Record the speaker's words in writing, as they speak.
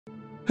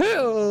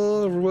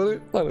Hello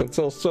everybody, my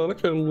name's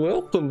Sonic and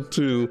welcome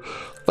to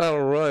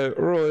Battlerite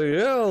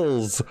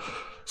Royale's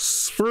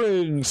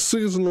Spring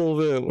Seasonal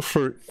Event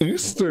for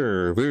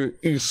Easter. The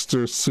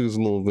Easter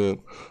Seasonal Event.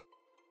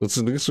 It's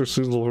an Easter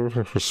Seasonal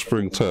Event for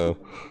springtime.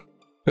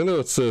 I know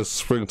it says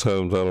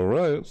Springtime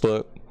Battlerite,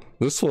 but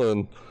this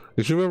one,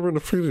 if you remember in the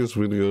previous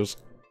videos,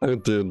 I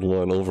did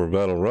one over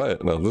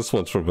Battlerite. Now this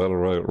one's for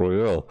Battlerite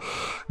Royale.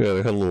 Yeah, they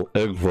had a little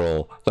egg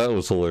brawl. That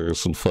was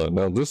hilarious and fun.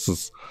 Now this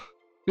is...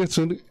 it's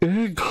an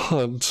egg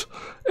hunt.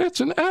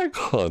 It's an egg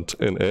hunt.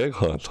 An egg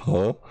hunt,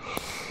 huh?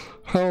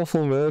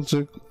 Powerful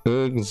magic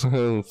eggs have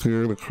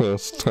appeared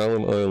across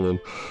Talon Island.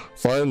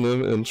 Find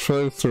them and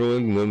try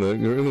throwing them at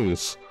your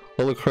enemies.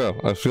 Holy crap,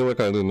 I feel like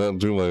I did not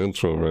do my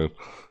intro right.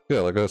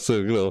 Yeah, like I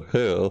said, you know,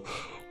 hey,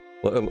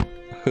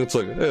 it's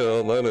like,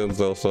 hey, my name's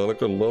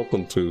Sonic and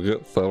welcome to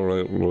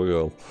Battlerite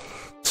Royale.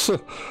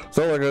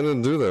 Felt like I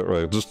didn't do that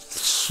right.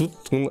 Just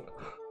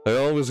I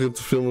always get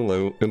the feeling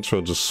my intro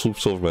just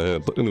swoops over my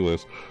head. But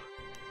anyways,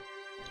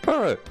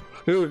 alright,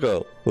 here we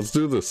go. Let's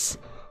do this.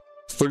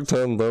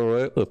 Springtime,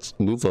 alright, let's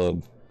move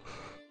on.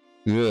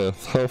 Yeah,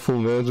 powerful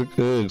magic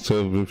eggs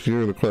have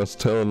appeared across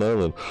Talon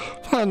Island.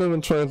 Find them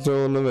and try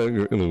throwing them at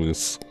your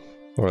enemies.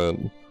 Alright,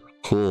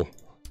 cool.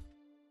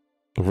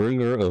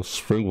 Bringer of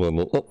Spring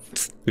Bundle. Oh,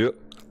 yep.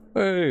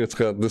 Hey, it's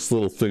got this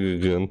little thing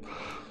again.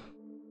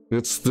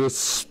 It's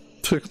this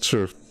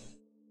picture.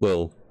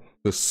 Well,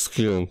 this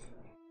skin.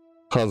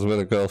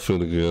 Cosmetic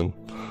outfit again.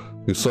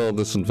 You saw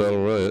this in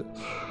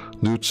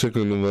Battlerite. New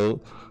chicken emote.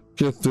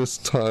 Get this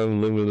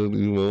time limited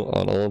emote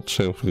on all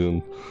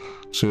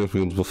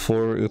champions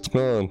before it's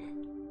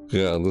gone.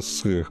 Yeah,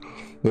 this here.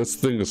 This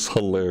thing is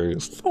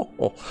hilarious.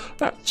 Oh,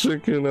 that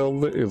chicken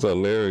element is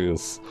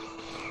hilarious.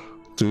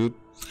 Dude,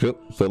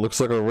 that looks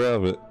like a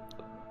rabbit.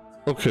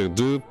 Okay,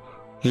 dude.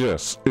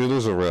 Yes, it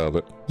is a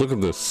rabbit. Look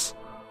at this.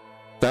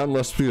 That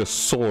must be a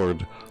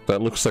sword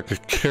that looks like a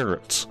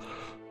carrot.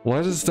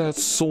 Why does that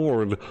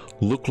sword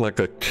look like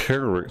a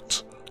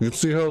carrot? You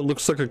see how it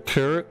looks like a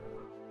carrot?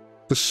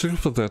 The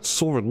shape of that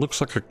sword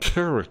looks like a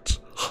carrot.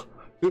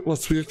 It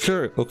must be a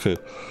carrot. Okay.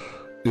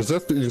 Is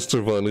that the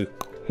Easter Bunny?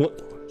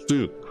 What?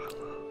 Dude.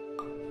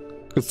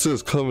 It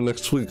says coming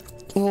next week.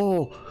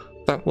 Oh,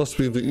 that must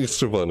be the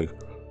Easter Bunny.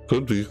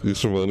 Could be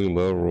Easter Bunny in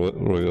Battle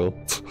Royale.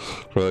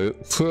 Right?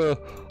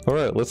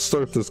 Alright, let's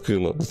start this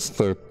game up. Let's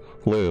start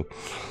playing.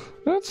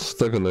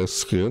 That's like a nice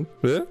skin.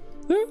 Yeah?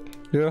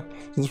 Yeah,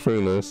 it's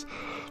pretty nice.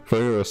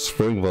 Fire a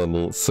Spring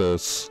Bundle, it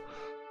says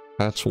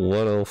patch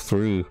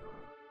 103.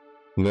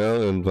 Now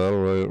in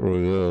Battlerite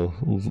Royale.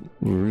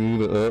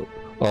 Read up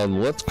on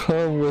what's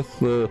come with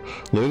the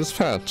latest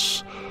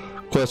patch.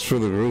 Quest for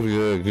the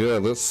Groovy Egg. Yeah,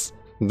 this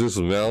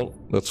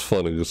mount. That's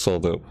funny, you saw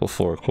that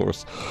before, of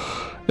course.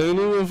 A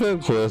new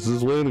event quest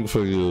is waiting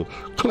for you.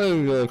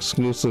 Claim your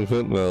exclusive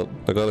event mount.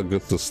 I gotta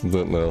get this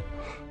event now.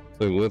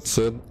 Like what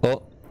said?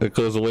 Oh, it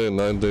goes away in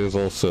 9 days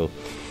also.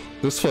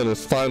 This one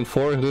is find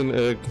 4 hidden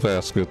egg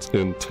baskets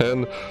in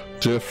 10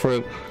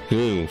 different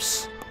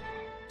games.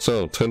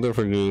 So, 10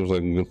 different games I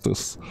can get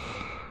this.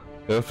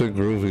 Epic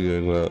Groovy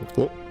Egg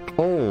map.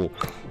 Oh,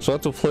 so I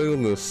have to play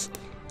on this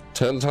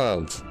 10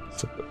 times.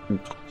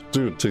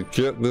 Dude, to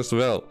get this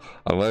mount,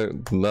 I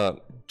might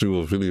not do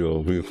a video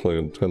of me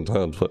playing 10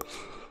 times, but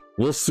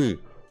we'll see.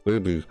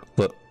 Maybe.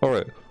 But,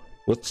 alright.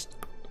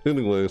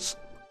 Anyways,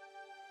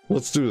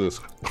 let's do this.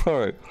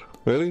 Alright,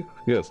 ready?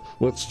 Yes,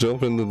 let's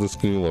jump into this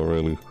game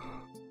already.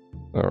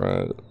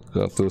 Alright,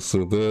 got this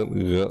or that,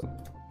 yeah.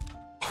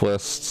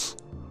 Quests.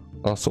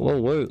 Awesome. Oh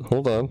wait,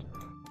 hold on.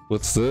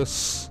 What's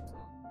this?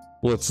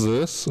 What's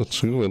this?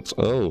 Achievements.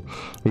 Oh,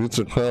 reach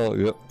a call.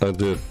 Yep, I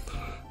did.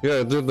 Yeah,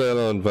 I did that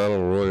on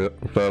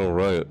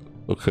Battlerite.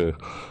 Okay.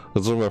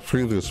 Those are my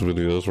previous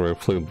videos where I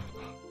played.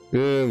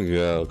 And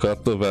yeah,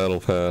 got the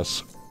battle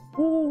pass.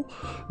 Ooh,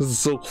 this is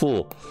so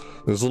cool.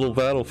 There's a little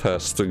battle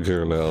pass thing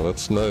here now.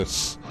 That's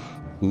nice.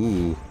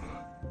 Ooh.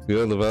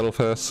 Yeah, the Battle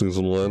Pass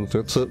Season 1,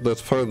 that's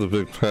part of the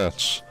big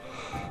patch.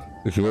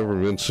 If you remember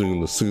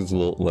mentioning the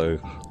seasonal, like,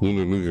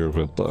 Lunar New Year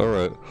event.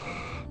 Alright.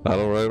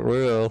 Battlerite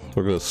Royale.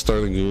 We're gonna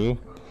start a game.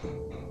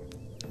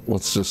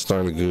 Let's just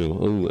start a game.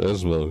 Ooh,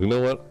 Esmo. You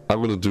know what?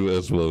 I'm gonna do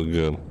Esmo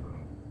again.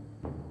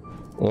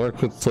 Or I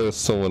could play as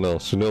someone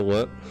else. You know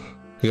what?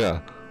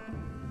 Yeah.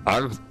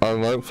 I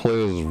might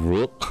play as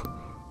Rook.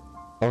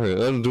 Alright,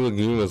 I'm doing a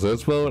game as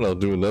Esmo, and I'll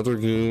do another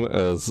game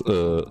as,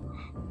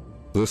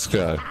 this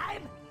guy.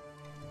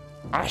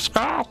 It's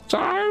got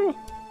time!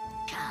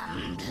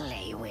 Come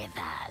play with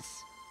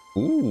us.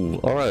 Ooh,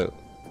 alright.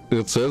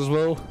 It's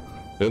Esmo,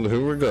 and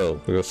here we go.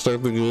 We're gonna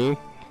start the game.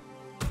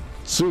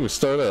 See, we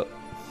start up.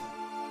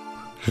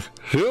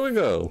 Here we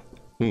go.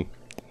 Yep.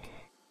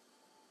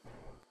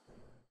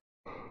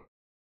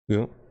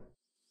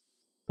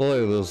 Boy,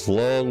 those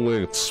long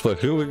waits, but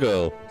here we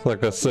go.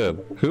 Like I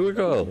said, here we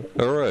go.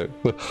 Alright.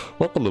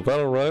 Welcome to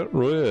Battlerite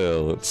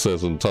Royale, it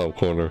says in the top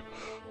corner.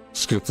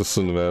 Skip the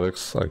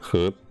cinematics, I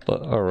could.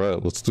 But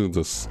alright, let's do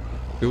this.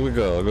 Here we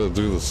go, I'm gonna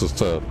do this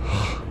time.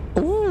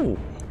 Ooh!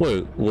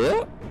 Wait,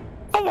 what?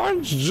 Oh,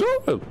 I'm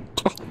jumping!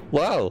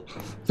 Wow,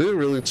 they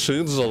really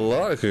changed a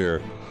lot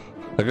here.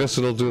 I guess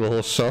you don't do the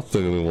whole shot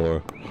thing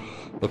anymore.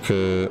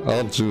 Okay,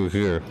 I'll do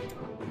here.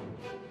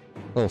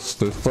 Oh,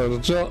 stay flying the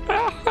jump. Woo!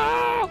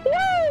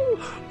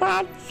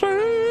 I'm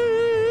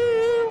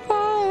free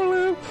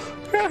falling.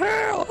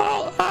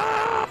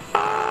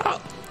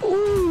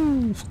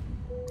 Ooh.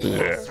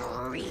 Yeah.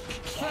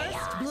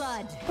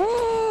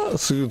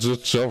 So you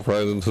just jump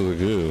right into the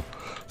game.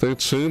 They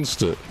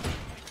changed it.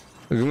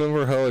 You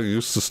remember how I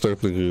used to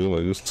start the game? I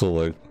used to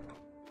like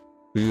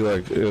be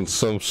like in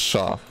some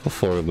shop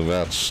before the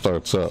match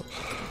starts up.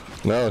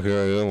 Now here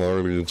I am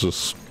already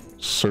just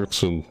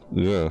searching.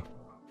 Yeah.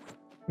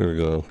 There we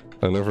go.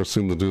 I never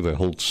seem to do that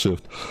whole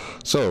shift.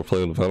 So we're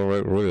playing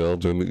Battlerite Royale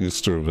during the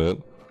Easter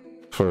event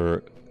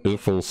for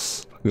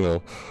April's, you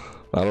know,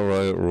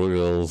 Battlerite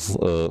Royale's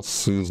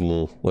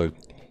seasonal, like,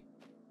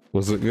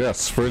 was it? Yeah,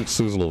 spring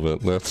seasonal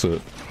event. That's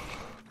it.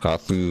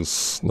 Got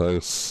these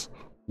nice,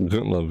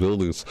 getting my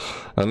abilities.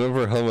 I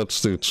remember how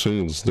much they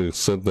changed. They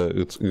said that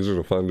it's easier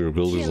to find your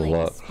abilities a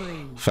lot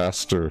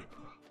faster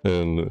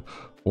and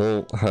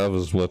won't have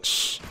as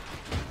much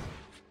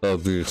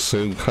of the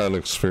same kind of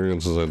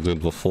experience as I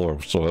did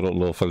before. So I don't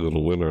know if I'm gonna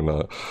win or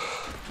not.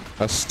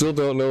 I still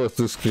don't know if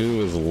this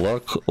game is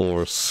luck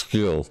or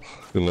skill.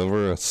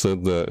 Remember I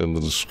said that in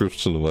the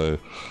description of my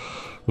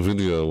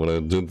video when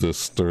I did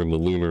this during the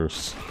Lunar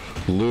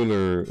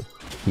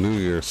New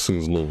Year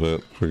seasonal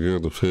event for Year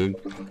of the Pig.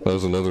 That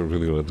was another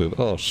video I did.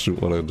 Oh shoot,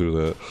 when I do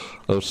that.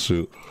 Oh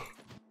shoot.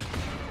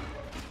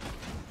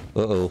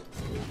 Uh-oh.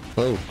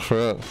 Oh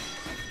crap.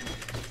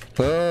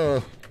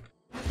 Ah.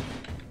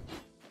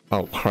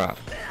 Oh crap.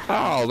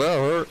 Oh, that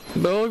hurt.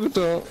 No, you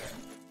don't.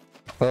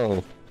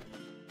 Oh.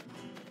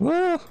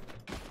 Ah.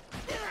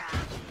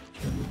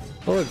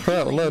 Holy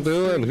crap, what am I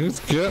doing? He's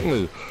getting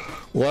me.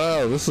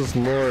 Wow, this is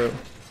more...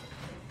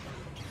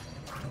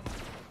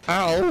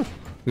 Ow!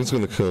 He's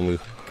gonna kill me.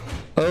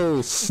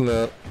 Oh,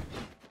 snap.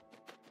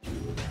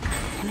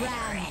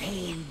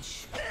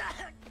 Rampage.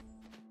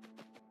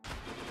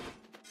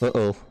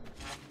 Uh-oh.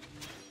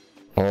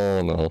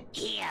 Oh, no.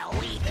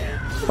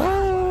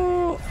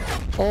 Oh!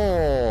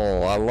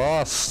 Oh, I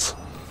lost.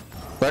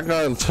 That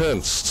got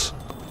intense.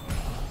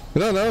 You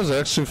know, that was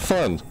actually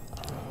fun.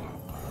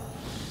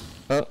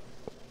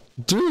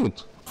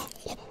 Dude!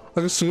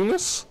 Have you seen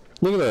this?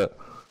 Look at that.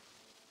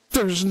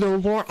 There's no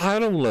more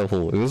item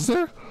level, is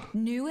there?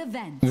 New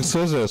event. It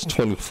says it's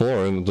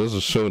 24 and it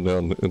doesn't show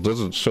down, it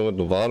doesn't show at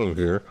the bottom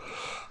here.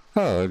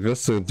 Huh, I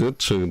guess they did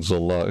change a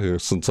lot here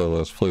since I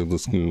last played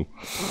this game.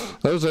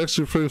 That was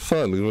actually pretty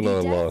fun, even though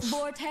I lost.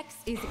 Vortex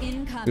is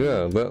incoming.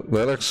 Yeah,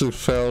 that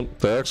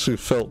actually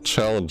felt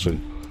challenging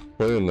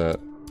playing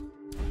that.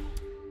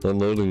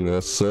 Unloading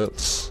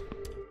assets.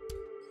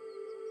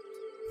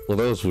 Well,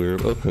 that was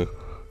weird. Okay.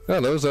 Yeah,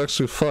 that was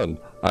actually fun.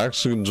 I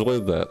actually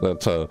enjoyed that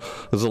time.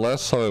 Because the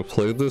last time I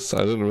played this,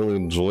 I didn't really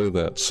enjoy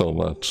that so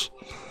much.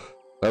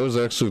 That was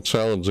actually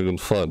challenging and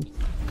fun.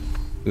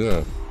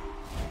 Yeah.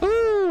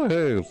 Oh,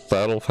 hey,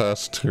 battle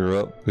pass tier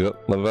up.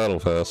 Yep, my battle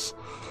pass.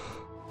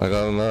 I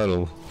got an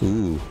item.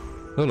 Ooh.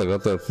 And I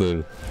got that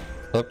thing.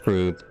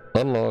 Upgrade.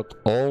 Unlock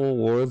all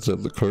awards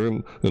at the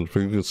current and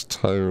previous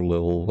tier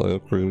level by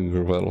upgrading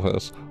your battle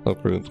pass.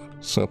 Upgrade.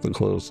 Set the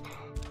close.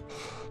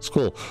 It's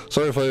cool.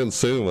 Sorry if I didn't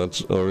say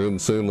much or didn't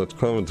say much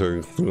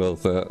commentary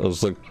throughout that. I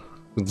was like,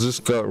 it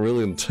just got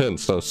really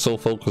intense. I was so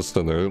focused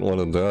in there, I didn't want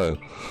to die.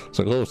 It's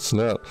like, oh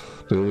snap.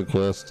 Daily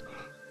quest.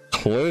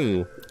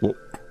 Claim.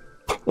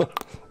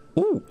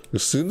 Ooh, you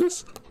see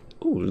this?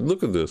 Ooh,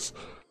 look at this.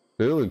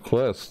 Daily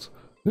quest.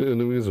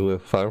 Enemies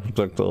with 5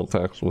 projectile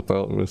attacks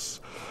without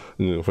miss.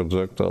 You know,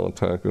 projectile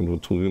attack in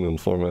between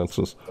and 4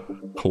 matches.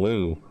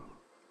 Claim.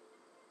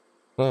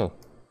 Oh.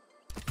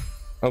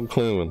 I'm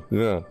claiming,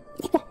 yeah.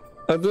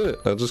 I did it.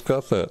 I just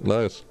got that.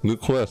 Nice. New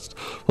quest.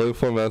 Play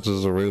 4 matches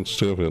as a ranged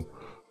champion.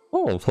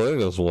 Oh, I'm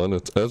playing as one.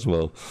 It's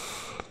Esmo.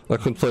 I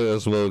could play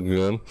Esmo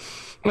again.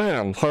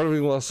 Man, part of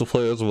me wants to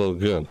play Esmo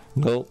again.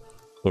 Nope.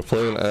 We're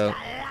playing Ashka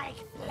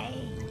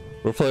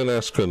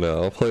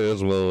now. I'll play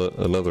Esmo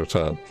another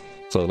time.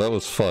 So that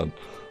was fun.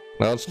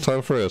 Now it's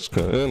time for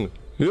Ashka. And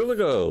here we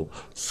go.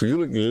 See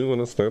you in the game when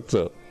it starts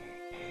up.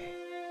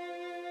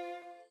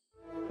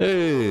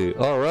 Hey,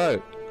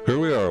 alright. Here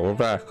we are, we're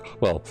back.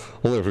 Well,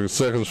 only a few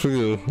seconds for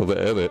you with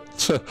the edit.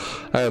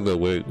 I had to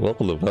wait.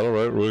 Welcome to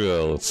Battlerite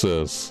Royale, it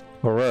says.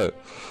 Alright,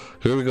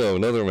 here we go,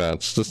 another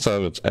match. This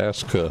time it's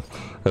Ashka,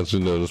 as you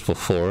noticed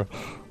before.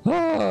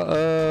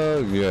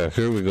 Yeah,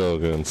 here we go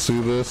again.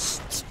 See this?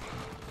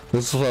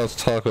 This is what I was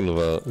talking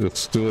about.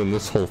 It's doing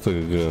this whole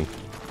thing again.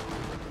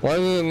 Why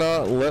did it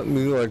not let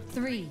me, like,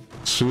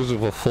 choose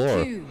it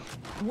before? 2,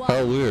 1.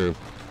 How weird.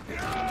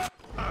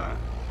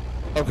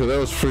 Okay, that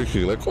was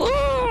freaky. Like,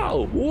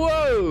 whoa!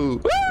 Whoa!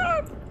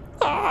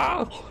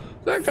 Ah!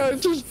 That guy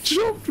just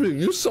jumped me.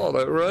 You saw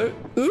that, right?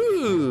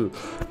 Ooh!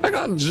 I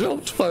got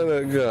jumped by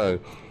that guy.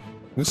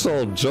 You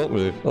saw him jump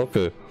me.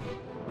 Okay.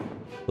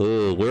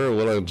 Where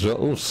would I jump?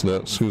 Oh,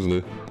 snap. Excuse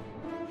me.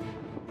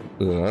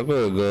 Yeah, I'm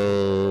gonna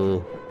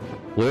go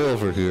way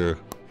over here.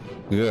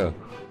 Yeah.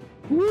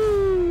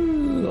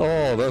 Woo!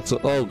 Oh, that's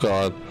oh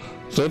god.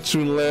 Don't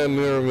you land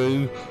near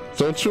me.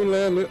 Don't you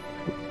land near.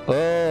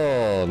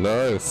 Oh,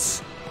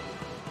 nice.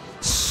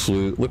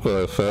 Sweet. Look what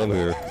I found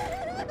here.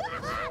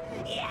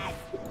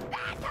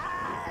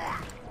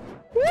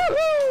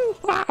 Woohoo!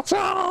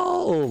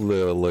 Oh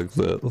man, I like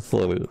that. That's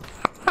funny.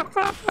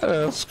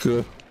 That's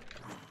good.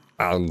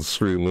 I'm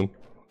screaming.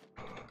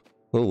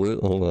 Oh wait,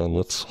 hold on.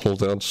 Let's hold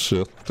down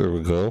shift. There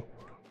we go.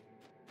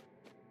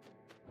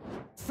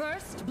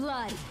 First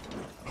blood.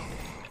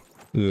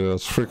 Yeah,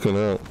 it's freaking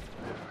out.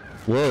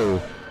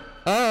 Whoa.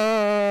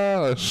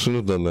 Ah! I should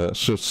have done that.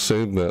 Should have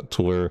saved that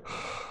to where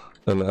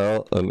an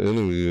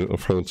enemy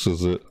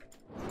approaches it.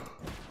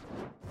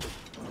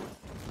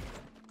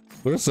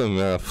 Where's the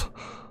map?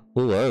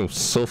 Oh, I am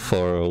so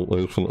far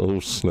away from. Oh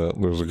snap!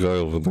 There's a guy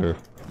over there.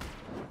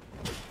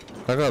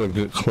 I gotta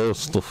get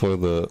close before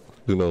the,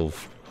 you know,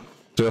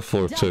 death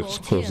vortex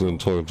comes in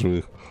towards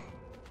me.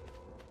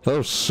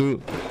 Oh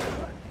shoot!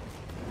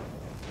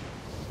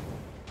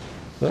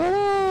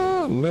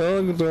 Ah! No,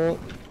 you don't.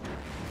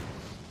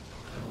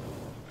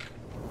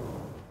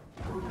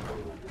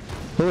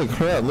 Holy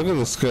crap! Look at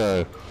this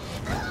guy.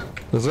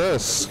 Is that a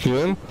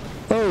skin?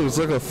 Oh, he's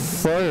like a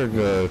fire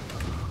guy.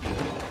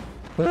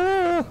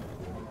 Ah!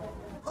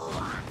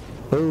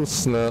 Oh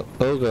snap!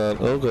 Oh god!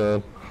 Oh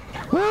god!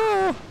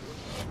 Ah!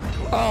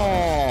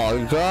 Oh,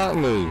 he got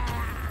me!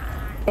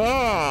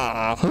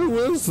 Ah! Who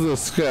is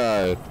this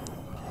guy?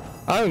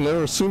 I've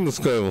never seen this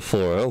guy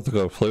before. I don't think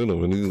I've played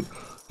him, and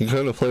he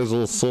kind of plays a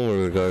little similar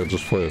to the guy I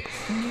just played.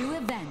 New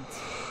event.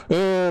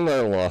 And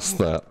I lost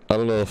that. I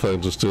don't know if I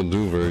just didn't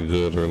do very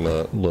good or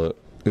not, but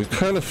it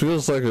kind of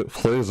feels like it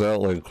plays out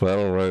like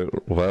Battle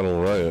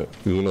Riot,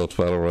 even though it's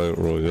Battlerite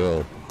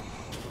Royale.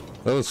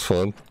 That was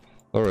fun.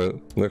 Alright,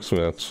 next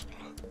match.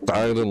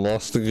 Died and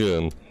lost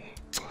again.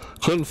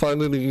 Couldn't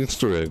find any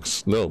Easter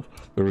eggs. No,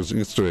 there was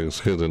Easter eggs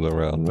hidden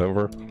around,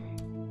 remember?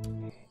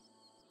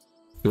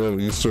 You have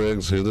Easter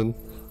eggs hidden?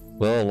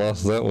 Well, I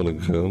lost that one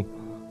again.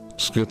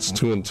 Just gets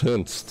too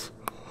intense.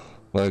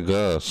 My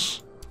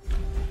gosh.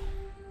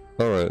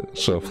 Alright,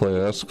 should I play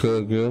Asuka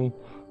again?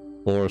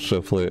 Or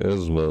should I play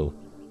Esmo?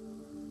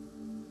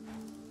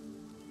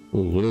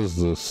 Ooh, what is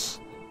this?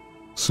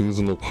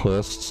 Seasonal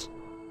quests?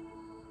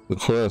 The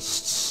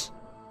quests.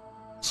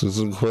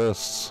 Season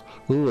quests.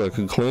 Ooh, I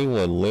can claim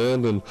one.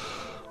 Land in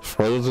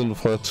Frozen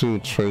Plateau,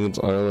 Trains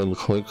Island,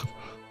 Clink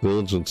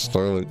Village, and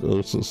Starlight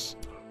Oasis.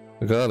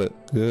 I got it.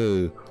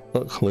 Yay.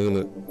 I'll claim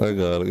it. I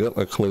got it. Yep,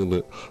 I claimed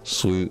it.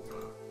 Sweet.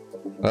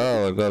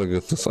 Oh, I gotta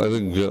get this. I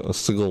didn't get a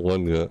single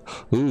one yet.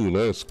 Ooh,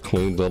 nice.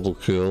 Clean double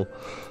kill.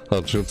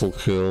 Gentle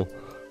kill.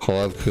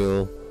 Quad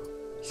kill.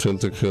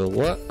 Tentakill.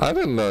 What? I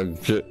did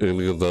not get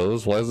any of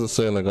those. Why is it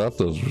saying I got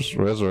those?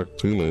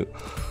 Resurrect teammate.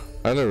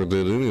 I never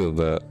did any of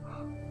that.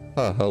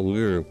 Ah, how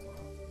weird.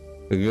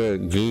 And yeah,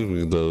 it gave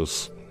me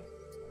those.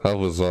 How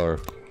bizarre.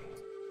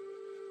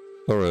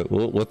 Alright,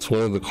 well, what's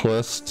one of the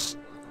quests?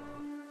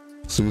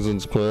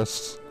 Season's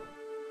quests?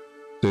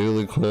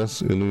 Daily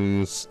quests?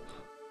 Enemies?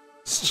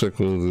 Let's check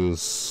what it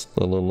is.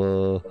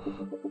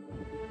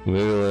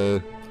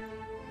 Melee.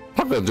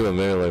 I'm gonna do a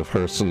melee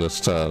person this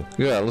time.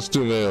 Yeah, let's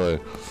do melee.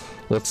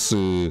 Let's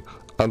see.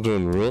 I'm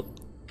doing Rook.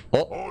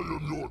 Oh! I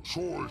am your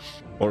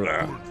choice. Oh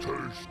yeah.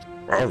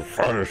 I'm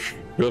finished.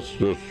 Yes,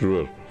 yes,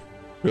 yes.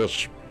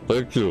 Yes,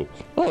 thank you.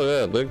 Oh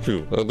yeah, thank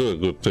you. I do a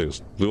good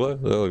taste. Do I?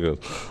 Oh good.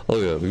 Oh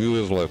yeah, you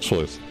is my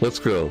choice. Let's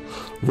go.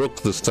 Rook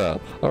this time.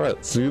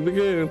 Alright, see you in the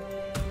game.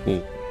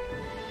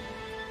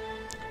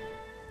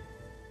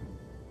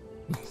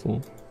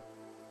 Hello.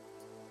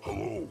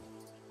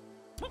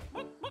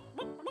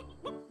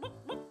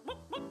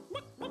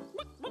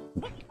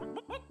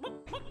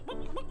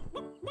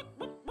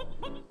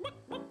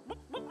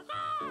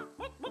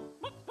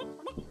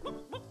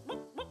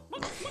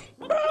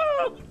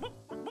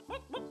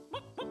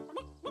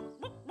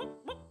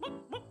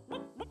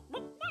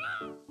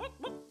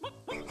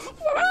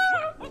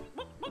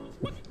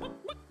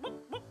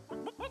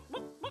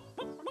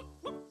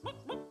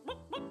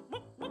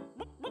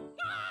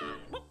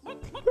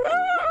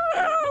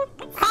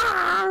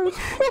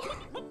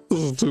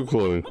 This is too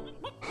funny.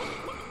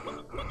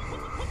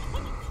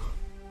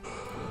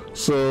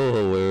 So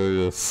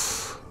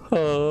hilarious.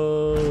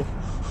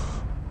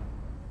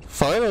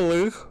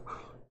 Finally!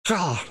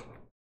 God!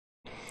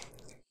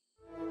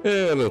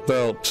 And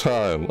about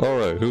time.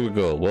 Alright, here we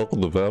go.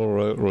 Welcome to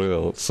Battlerite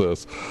Royale. It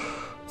says,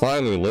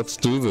 finally, let's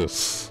do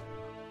this.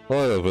 I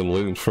have been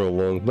waiting for a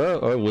long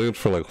time. I waited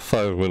for like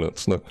 5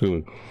 minutes, not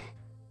kidding.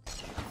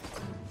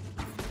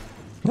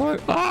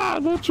 Alright,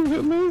 don't you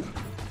hit me!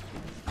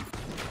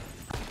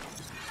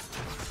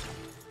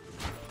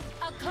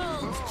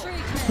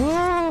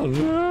 Oh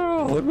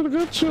no! Look at the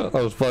good shot!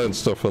 I was buying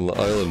stuff from the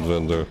island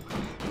vendor.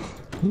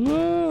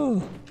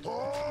 No!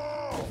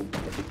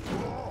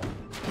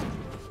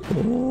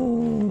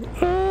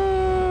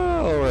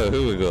 Alright,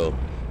 here we go.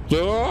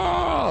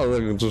 I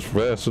can just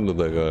bash into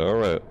that guy.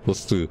 Alright,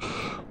 let's do.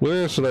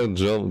 Where should I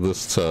jump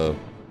this time?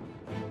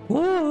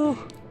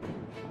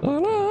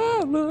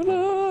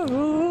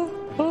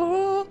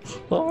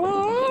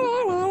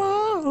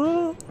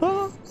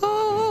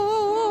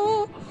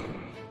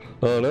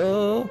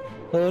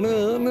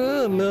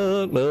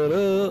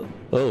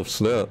 Oh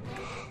snap.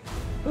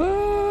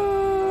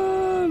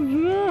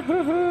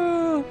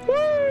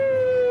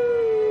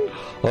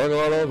 I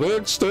got a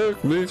big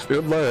stick meat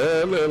in my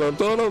hand and I'm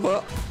done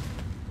about.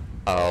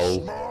 Ow.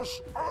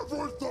 Smash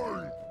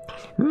everything!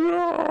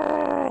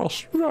 Yeah,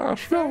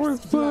 smash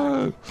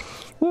everything.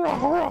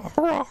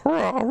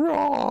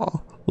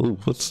 Ooh,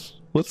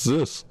 what's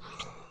this?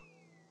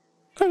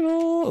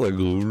 Hello, like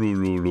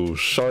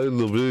shine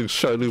the big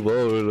shiny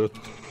ball.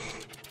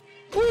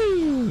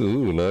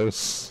 Ooh,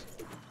 nice.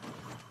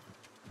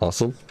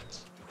 Awesome.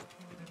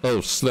 Oh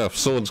snap,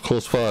 someone's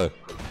close by.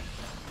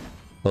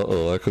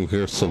 Uh-oh, I can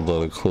hear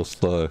somebody close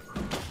by.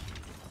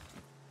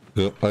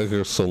 Yep, I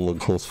hear someone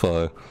close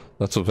by.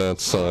 That's a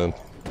bad sign.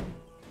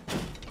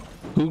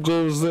 Who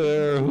goes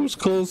there? Who's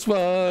close by?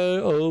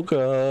 Oh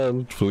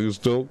god, please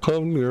don't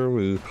come near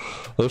me.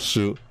 Oh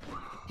shoot.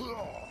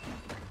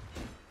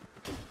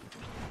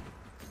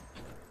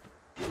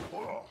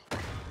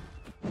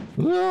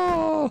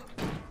 No!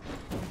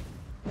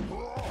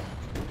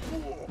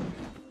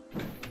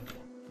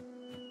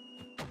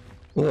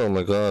 Oh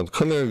my god,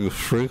 come here you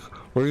freak.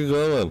 Where are you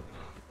going?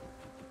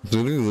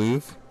 Did he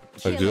leave?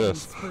 I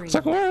guess. It's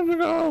like, where did you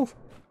go?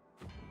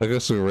 I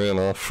guess he ran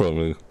off from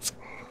me.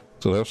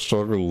 Did I have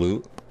stronger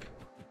loot?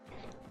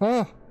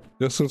 Ah,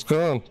 guess it's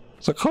gone.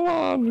 It's like, come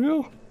on,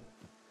 you.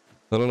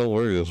 I don't know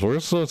where he is.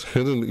 Where's those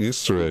hidden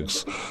Easter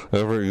eggs?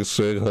 Ever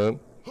Easter egg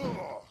hunt?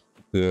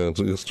 Yeah, it's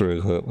an Easter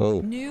egg hunt.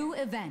 Oh. New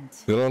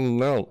event. Get on the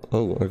mount.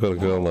 Oh, I gotta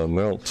get on the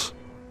mount.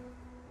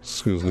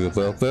 Excuse me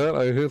about that.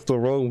 I hit the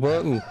wrong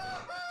button.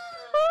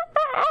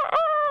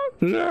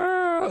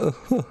 Yeah!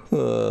 I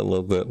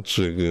love that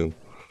chicken.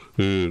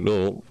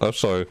 No, I'm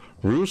sorry.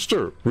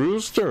 Rooster!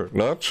 Rooster!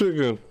 Not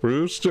chicken.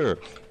 Rooster!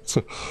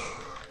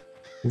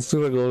 Let's see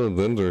if I go to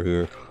the vendor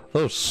here.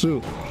 Oh,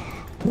 shoot.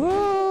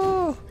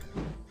 Ah!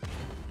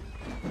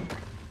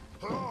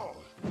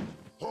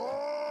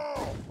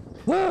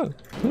 Ah!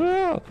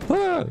 Ah!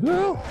 Ah!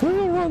 No! We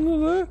don't run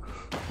today!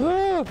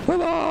 Ah!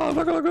 Come on!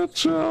 I gotta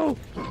get you!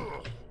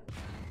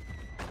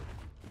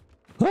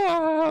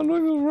 Ah!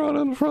 Niggas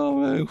running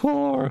from me!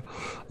 Poor!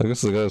 I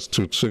guess the guy's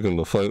too chicken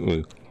to fight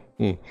me.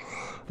 I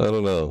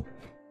don't know.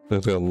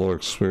 I've got more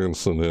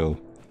experience than him.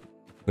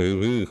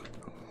 Maybe.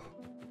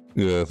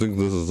 Yeah, I think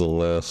this is the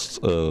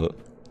last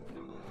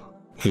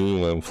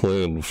game I'm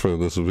playing for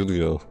this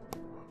video.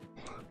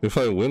 If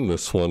I win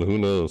this one, who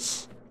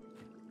knows?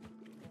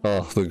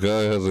 Oh, the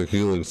guy has a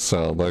healing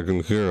sound. I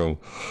can hear him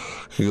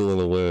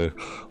healing away.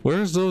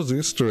 Where's those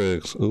Easter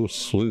eggs? Oh,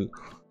 sweet.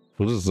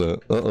 What is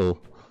that? Uh-oh.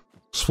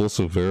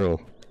 Explosive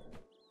barrel.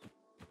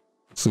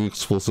 See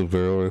explosive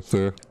barrel right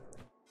there?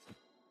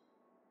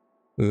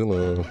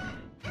 Hello.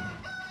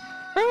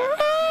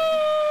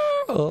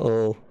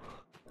 Uh-oh.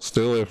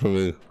 Stay away from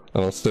me.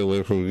 And I'll stay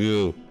away from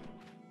you.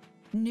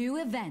 New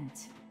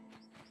event.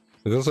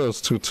 I guess I was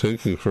too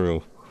tanky for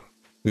him.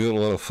 He didn't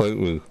want to fight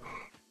me.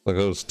 Like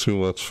I was too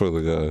much for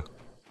the guy.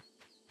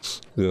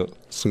 Yeah,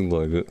 seemed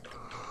like it.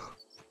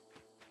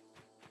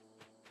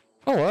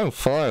 Oh, I'm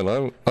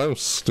fine. I'm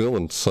still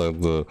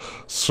inside the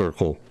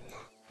circle.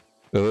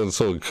 And then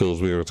someone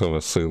kills me every time I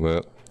say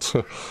that.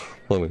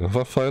 Funny. If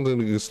I find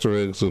any Easter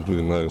eggs, it'd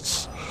be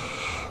nice.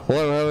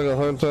 Well, I'm having a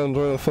hard time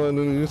trying to find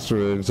any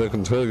Easter eggs, I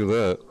can tell you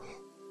that.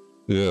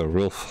 Yeah,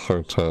 real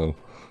hard time.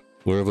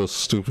 Where are those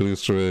stupid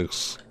Easter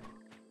eggs?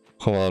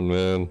 Come on,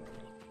 man.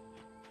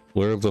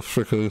 Where are the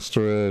frickin'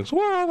 Easter eggs?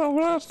 Where are the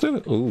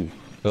blasted? Ooh,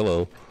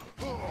 hello.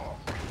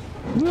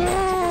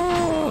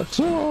 No!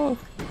 No!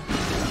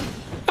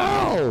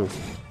 Ow!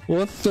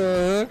 What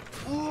the heck?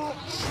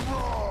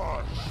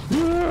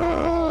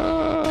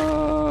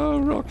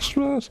 Rock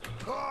smash!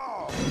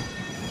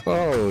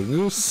 Oh,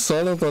 you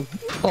son of a...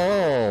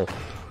 Oh!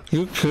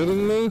 You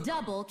kidding me?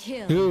 Double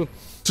kill. You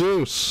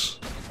deuce!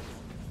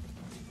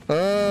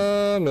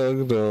 No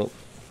you don't.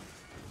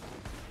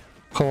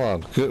 Come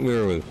on, get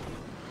near me.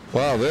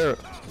 Wow,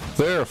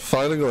 they're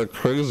fighting like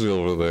crazy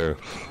over there.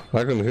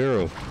 I can hear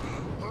them.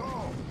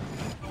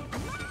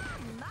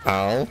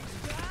 Ow.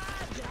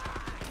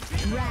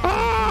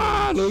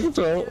 Ah, no you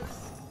don't.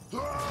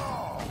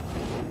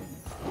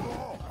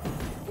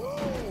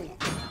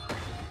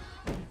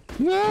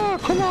 No,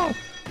 come on.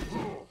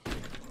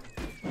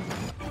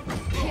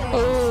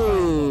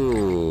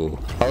 Oh,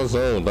 I was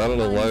owned. I don't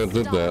know why I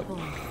did that.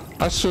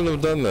 I shouldn't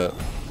have done that.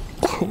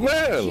 Oh,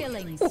 man.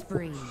 Killing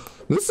spree.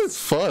 This is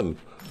fun.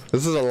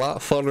 This is a lot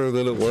funner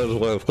than it was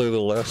when I played it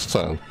last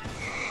time.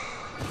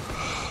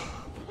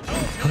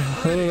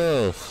 I don't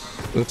know.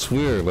 It's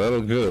weird. I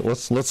don't get it.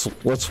 Let's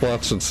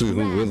watch and see who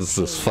wins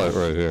this fight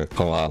right here.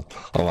 Come on,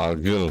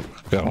 get him,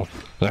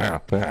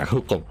 yeah,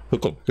 hook him,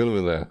 get him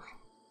in there.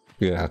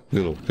 Yeah,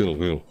 get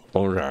him.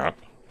 All right.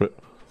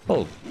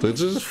 Oh, they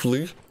just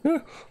flee? Yeah.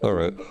 All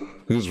right.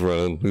 He's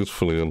running. He's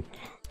fleeing.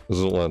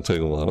 Doesn't want to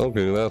take him on.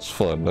 Okay, that's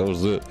fun. That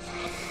was it.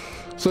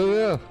 So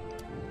yeah.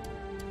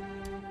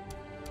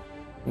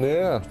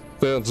 Yeah,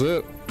 that's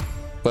it.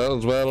 That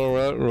was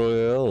Battlerite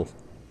Royale.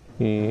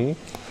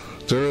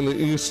 during the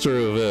Easter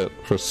event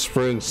for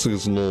spring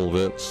seasonal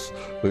events.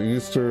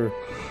 The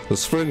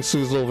spring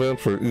seasonal event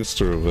for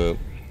Easter event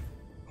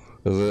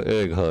is an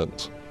egg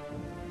hunt.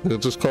 They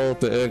just call it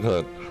the egg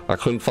hunt. I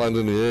couldn't find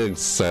any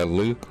eggs,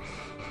 sadly.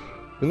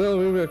 You know,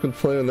 maybe I could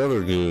play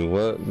another game,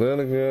 but then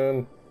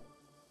again,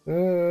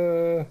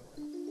 I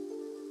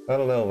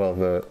don't know about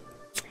that.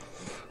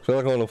 I feel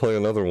like I want to play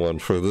another one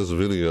for this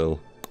video.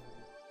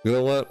 You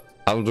know what?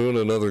 I'm doing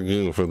another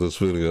game for this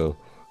video.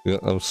 Yeah,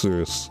 I'm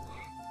serious.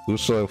 Who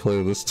should I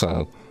play this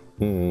time?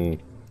 I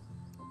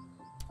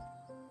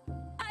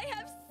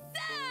have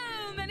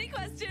so many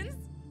questions.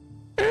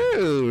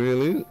 Oh,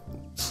 really?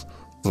 That's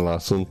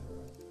awesome.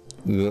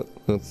 Yeah,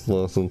 that's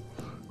awesome.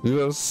 You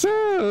have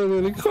so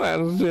many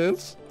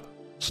questions.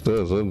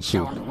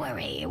 Don't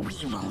worry,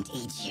 we won't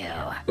eat you.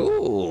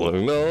 Oh,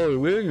 no,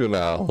 we're good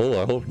now.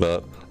 Oh, I hope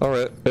not.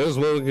 Alright,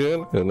 Esmo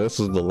again, and this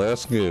is the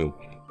last game.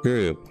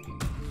 Period.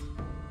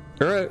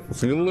 Alright,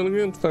 see you in a little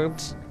again.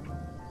 Thanks.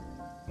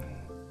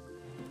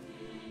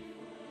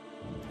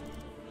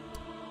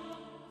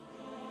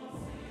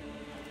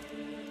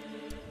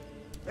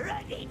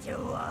 Ready to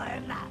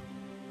warm up.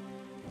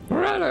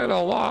 Ready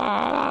to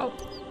warm.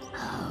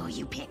 Oh,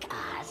 you pick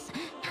us.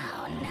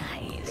 How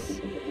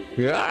nice.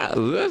 Yeah,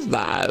 that's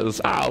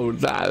nice. Oh,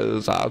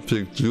 nice. I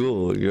picked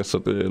you. Yes, I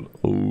did.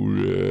 Oh,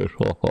 yeah.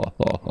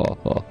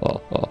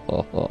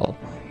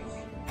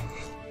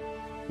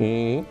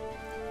 Mm.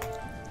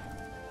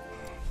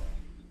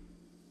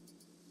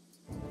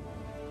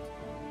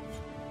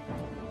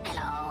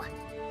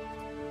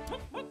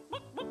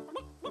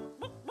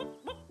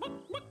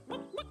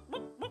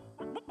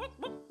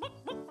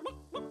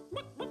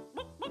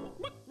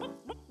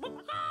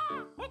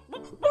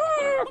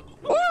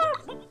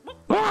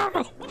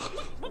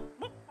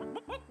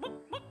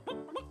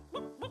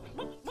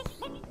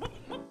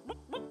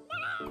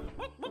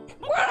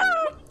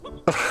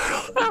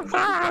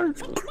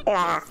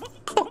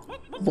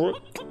 Hello.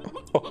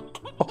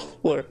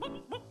 What?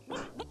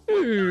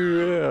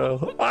 Yeah.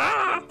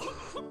 Ah!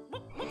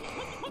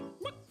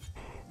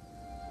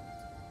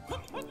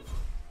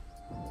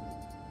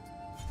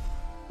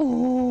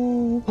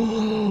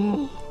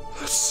 Oh,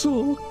 that's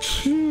so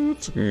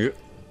cute. Yeah.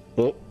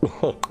 Oh,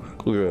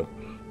 yeah.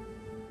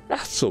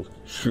 That's so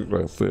cute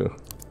right there.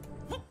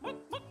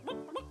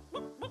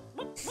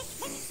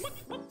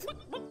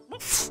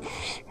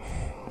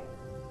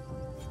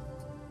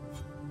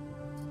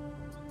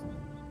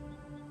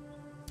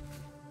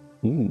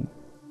 Ooh,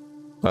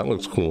 that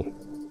looks cool.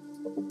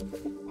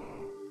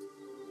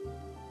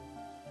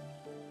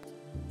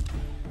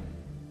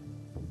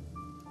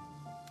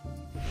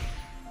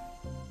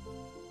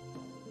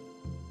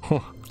 Huh.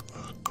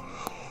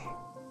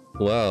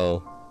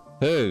 Wow.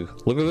 Hey,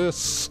 look at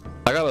this.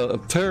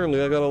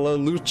 Apparently I got a lot of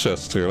loot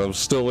chests here and I'm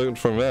still waiting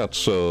for a match,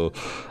 so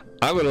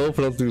I'm gonna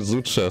open up these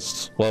loot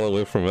chests while I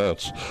wait for a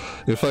match.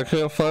 If I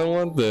can't find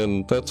one,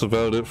 then that's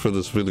about it for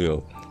this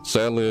video.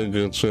 Sadly, I didn't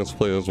get a chance to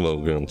play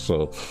Esmo again,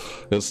 so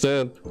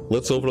instead,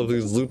 let's open up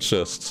these loot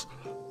chests.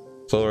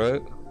 It's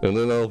alright, and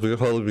then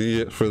probably be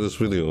it for this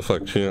video if I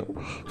can't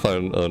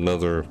find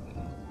another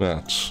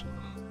match.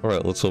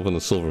 Alright, let's open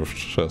the silver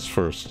chest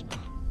first.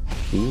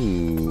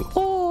 Ooh,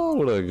 oh,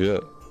 what did I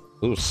get?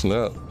 Oh,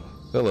 snap.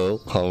 Hello,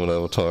 common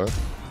avatar.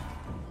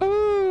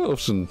 Oh,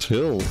 Ocean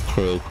Tail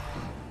Croak.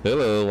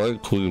 Hello,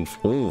 White Queen.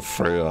 Oh,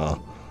 Freya.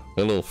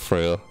 Hello,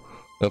 Freya.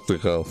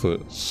 Epic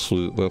outfit.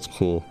 Sweet, that's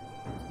cool.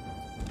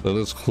 That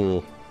is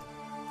cool.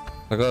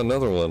 I got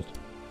another one.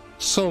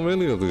 So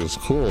many of these.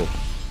 Cool.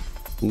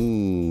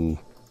 Ooh.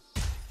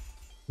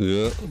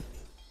 Yeah.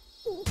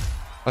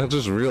 I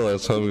just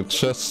realized how many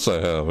chests I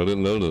have. I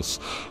didn't notice.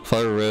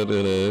 Fire Red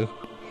NA.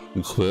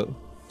 Equip.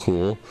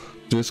 Cool.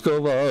 Disco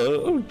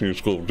ball.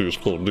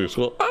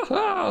 Disco.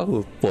 Aha!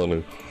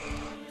 Funny.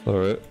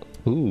 Alright.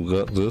 Ooh,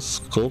 got this.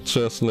 Gold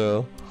chest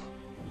now.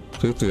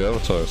 50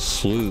 avatars.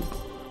 Sweet.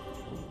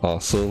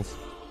 Awesome.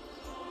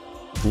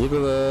 Look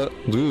at that.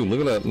 Dude,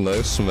 look at that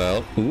nice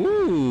mount.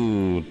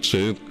 Ooh,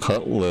 Jade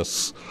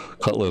Cutlass.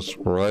 Cutlass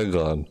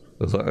Rygon.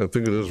 I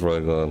think it is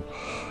Rygon.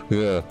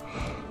 Yeah.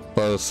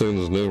 Thought I was saying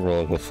his name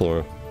wrong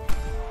before.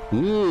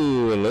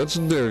 Ooh, a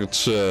legendary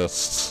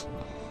chest.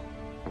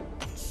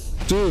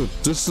 Dude,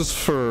 this is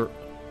for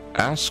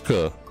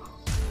Ashka.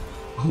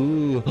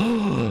 Ooh.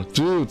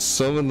 Dude,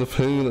 summon the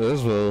Penguin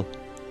Esmo.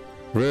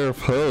 Rare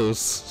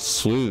post.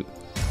 Sweet.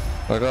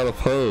 I got a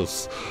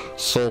post.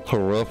 Soul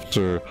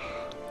Corruptor.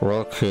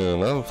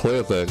 Rockhand. I haven't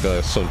played that guy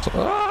sometime.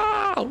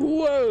 Ah!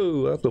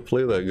 Whoa! I have to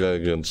play that guy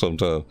again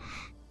sometime.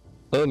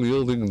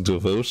 Unyielding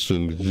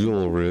Devotion.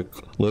 Ulrich.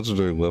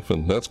 Legendary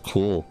weapon. That's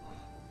cool.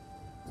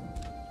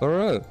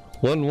 Alright.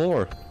 One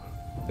more.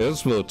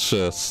 Esmo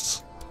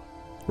chests.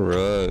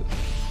 Right.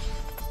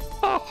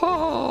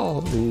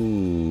 Aha!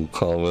 Ooh,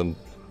 common.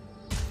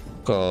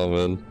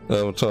 Common.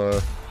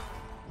 Avatar.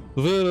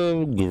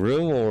 Venom,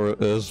 Grimoire,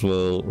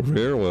 Esmo,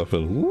 rare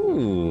weapon.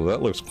 Ooh,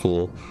 that looks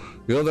cool.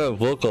 You know that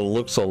book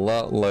looks a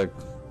lot like,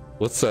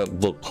 what's that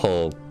book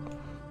called?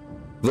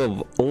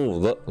 The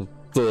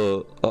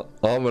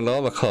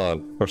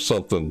Omnicon or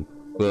something.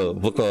 The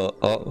book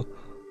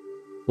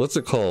what's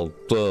it called?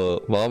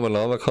 The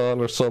Mamonomicon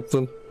or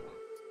something?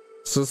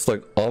 It's just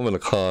like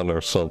Ominicon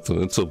or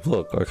something. It's a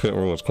book. I can't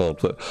remember what it's called,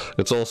 but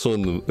it's also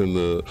in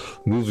the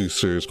movie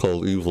series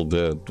called Evil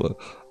Dead. But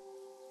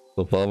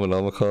the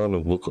Mamonomicon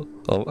and book,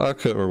 I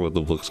can't remember what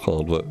the book's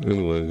called, but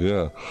anyway,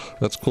 yeah,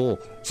 that's cool.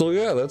 So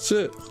yeah, that's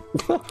it.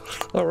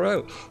 All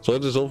right. So I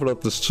just opened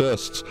up this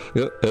chest.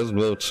 Yeah,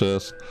 Esmo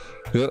chest.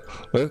 Yeah,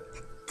 right.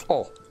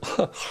 Oh,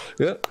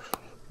 yeah.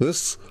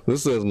 This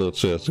has no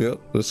chest. Yep,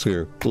 this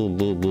here. Boom,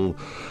 boom, boom.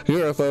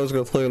 Here, I thought I was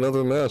gonna play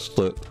another match,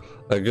 but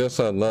I guess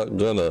I'm not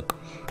gonna.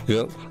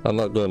 Yep, I'm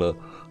not gonna.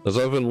 As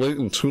I've been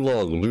waiting too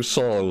long. You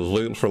saw I was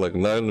waiting for like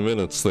 9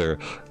 minutes there.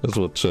 That's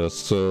what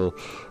chest. So,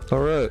 all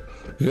right.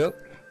 Yep,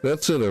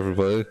 that's it,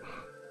 everybody.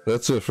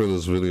 That's it for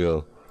this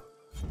video.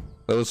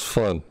 That was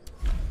fun.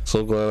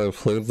 So glad I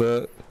played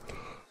that.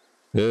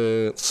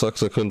 Yeah, it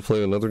sucks I couldn't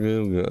play another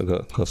game. Yeah, I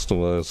got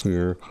customized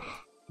here.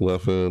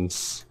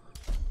 Weapons.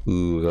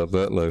 Ooh, got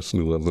that nice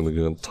new weapon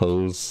again.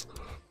 Toes.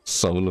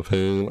 Summon the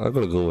Pain. I'm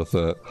gonna go with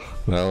that.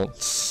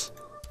 Mounts.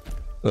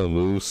 A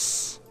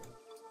moose.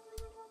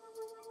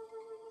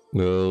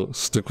 No,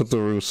 stick with the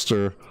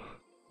rooster.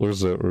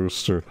 Where's that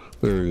rooster?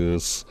 There he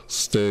is.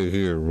 Stay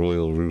here,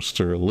 Royal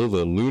Rooster. Live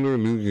a Lunar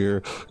New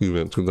Year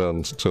event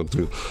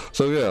 2022.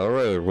 So yeah,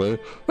 alright everybody.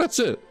 That's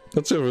it.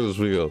 That's it for this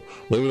video.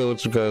 Let me know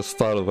what you guys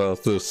thought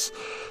about this.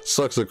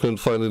 Sucks I couldn't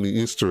find any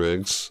Easter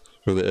eggs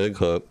for the egg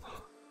hunt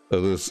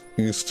of this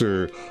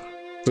Easter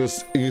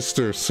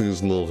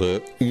seasonal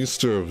event. The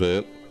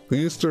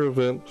Easter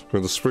event for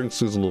the spring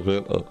seasonal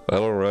event of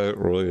Battlerite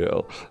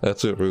Royale.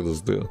 That's it for this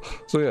deal.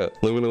 So yeah,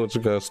 let me know what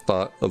you guys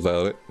thought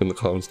about it in the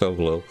comments down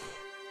below.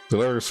 Did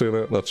I ever say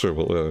that? Not sure,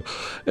 but whatever.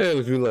 And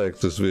if you like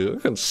this video, you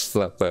can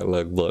slap that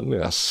like button.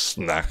 Yeah,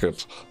 smack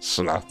it.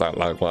 Slap that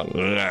like button.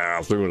 Yeah,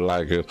 if you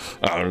like it.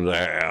 Oh,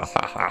 yeah.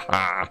 Ha, ha,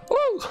 ha.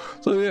 Woo!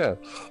 So yeah.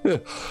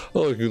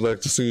 Oh, if you'd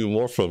like to see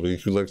more from me,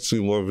 if you'd like to see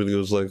more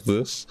videos like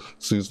this,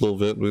 seasonal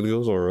event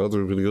videos, or other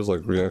videos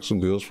like reaction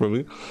videos from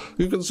me,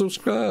 you can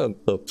subscribe.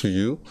 Up to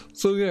you.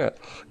 So yeah.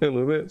 And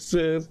with that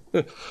said,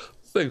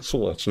 thanks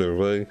for watching,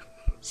 everybody.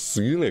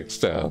 See you next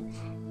time.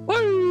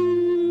 Bye!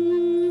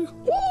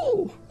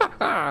 Woo!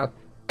 Oh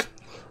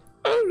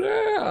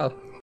yeah!